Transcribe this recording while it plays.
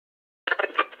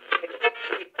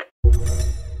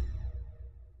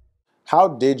how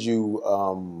did you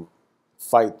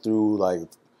fight through like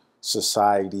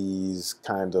society's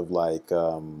kind of like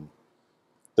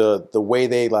the way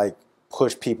they like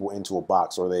push people into a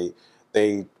box, or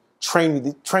they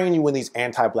train you in these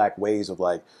anti-black ways of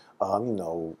like you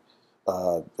know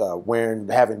wearing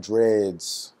having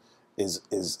dreads is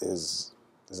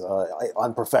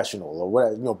unprofessional, or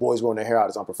whatever, you know, boys growing their hair out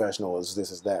is unprofessional, is this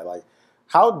is that. Like,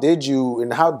 how did you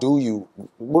and how do you?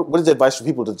 What is the advice for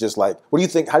people to just like? What do you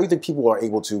think? How do you think people are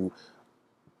able to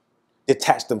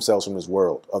detach themselves from this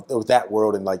world of that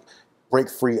world and like break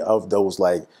free of those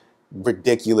like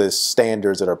ridiculous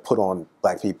standards that are put on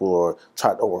black people or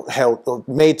tried or held or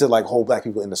made to like hold black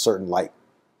people in a certain light?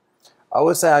 I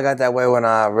would say I got that way when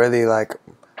I really like,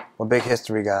 I'm a big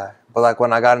history guy. But like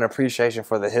when I got an appreciation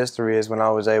for the history is when I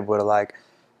was able to like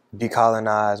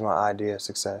decolonize my idea of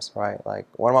success, right? Like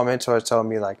one of my mentors told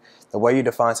me like the way you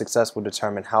define success will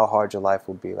determine how hard your life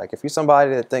will be. Like if you're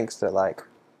somebody that thinks that like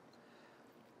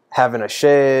having a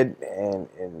shed and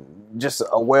just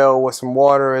a well with some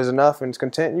water is enough and it's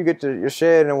content, you get to your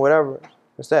shed and whatever,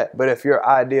 it's that. But if your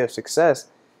idea of success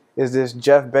is this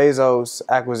Jeff Bezos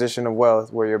acquisition of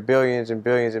wealth where you're billions and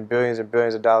billions and billions and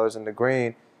billions of dollars in the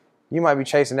green, you might be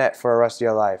chasing that for the rest of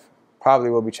your life. Probably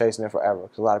will be chasing it forever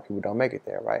because a lot of people don't make it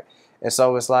there, right? And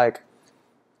so it's like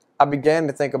I began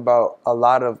to think about a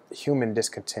lot of human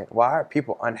discontent. Why are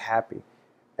people unhappy?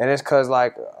 And it's because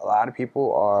like a lot of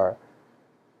people are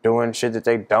doing shit that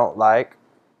they don't like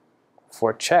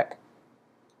for a check,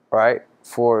 right?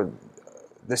 For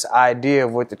this idea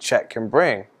of what the check can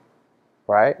bring,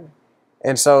 right?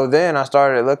 And so then I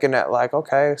started looking at like,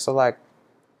 okay, so like,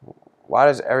 why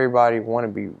does everybody want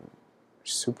to be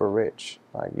super rich?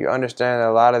 Like, you understand that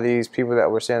a lot of these people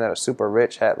that we're saying that are super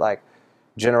rich had like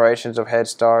generations of head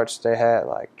starts. They had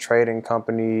like trading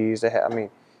companies. They had, I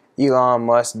mean, Elon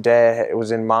Musk's dad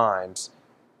was in mines.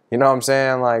 You know what I'm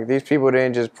saying? Like, these people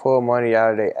didn't just pull money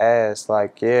out of their ass.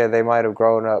 Like, yeah, they might have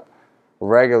grown up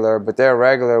regular, but their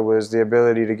regular was the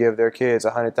ability to give their kids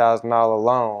 $100,000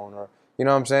 loan, or, you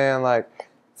know what I'm saying? Like,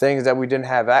 things that we didn't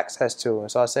have access to.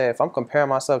 And so I say, if I'm comparing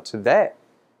myself to that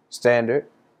standard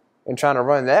and trying to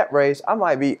run that race, I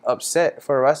might be upset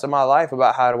for the rest of my life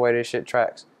about how the way this shit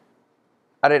tracks.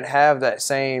 I didn't have that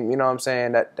same, you know what I'm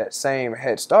saying, that same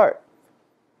head start.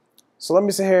 So let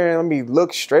me sit here and let me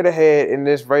look straight ahead in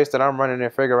this race that I'm running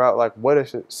and figure out, like, what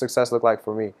does success look like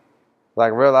for me?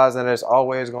 Like, realizing that it's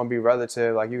always going to be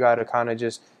relative. Like, you got to kind of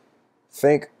just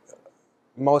think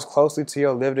most closely to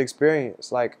your lived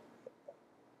experience. Like,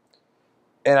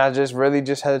 and I just really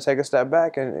just had to take a step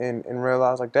back and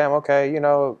realize, like, damn, okay, you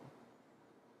know,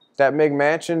 that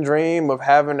McMansion dream of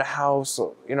having a house,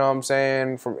 you know what I'm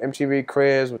saying, from MTV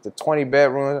Cribs with the 20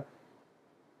 bedrooms,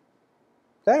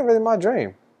 that ain't really my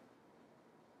dream.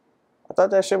 I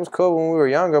thought that shit was cool when we were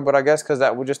younger, but I guess because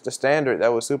that was just the standard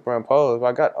that was superimposed. But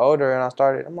I got older and I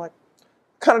started, I'm like,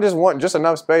 kind of just want just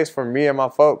enough space for me and my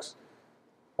folks.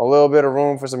 A little bit of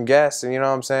room for some guests, and you know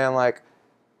what I'm saying? Like,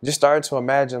 just started to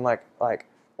imagine, like,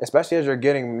 especially as you're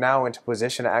getting now into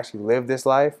position to actually live this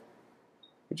life,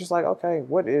 you're just like, okay,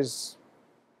 what is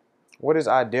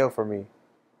ideal for me?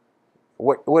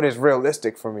 What is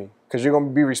realistic for me? Because you're going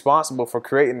to be responsible for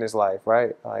creating this life,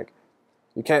 right? Like,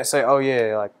 you can't say, oh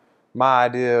yeah, like, my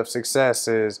idea of success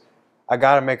is I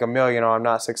got to make $1 million or I'm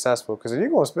not successful. Because if you're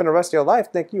going to spend the rest of your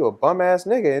life think you a bum-ass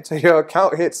nigga until your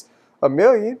account hits $1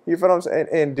 million, you feel what I'm saying?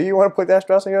 And do you want to put that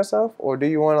stress on yourself? Or do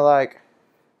you want to, like,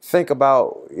 think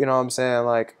about, you know what I'm saying,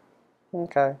 like,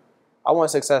 okay, I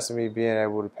want success in me being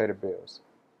able to pay the bills,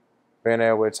 being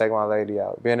able to take my lady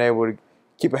out, being able to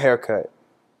keep a haircut,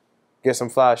 get some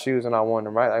fly shoes when I want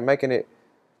them, right? Like, making it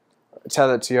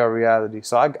tell it to your reality.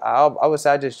 So I would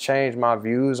say I just changed my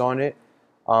views on it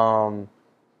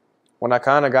when I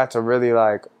kind of got to really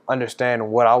like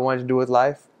understand what I wanted to do with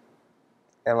life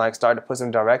and like start to put some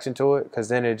direction to it, because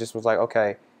then it just was like,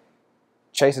 okay,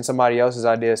 chasing somebody else's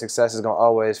idea of success is going to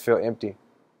always feel empty,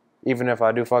 even if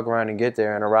I do fuck around and get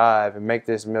there and arrive and make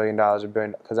this $1 million or $1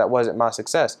 billion, because that wasn't my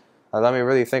success. Like, let me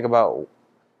really think about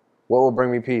what will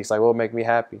bring me peace, like what will make me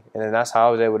happy. And then that's how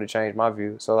I was able to change my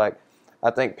view. So like, I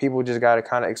think people just got to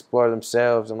kind of explore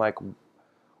themselves and like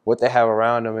what they have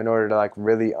around them in order to like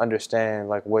really understand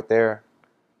like what their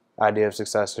idea of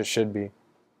success should be.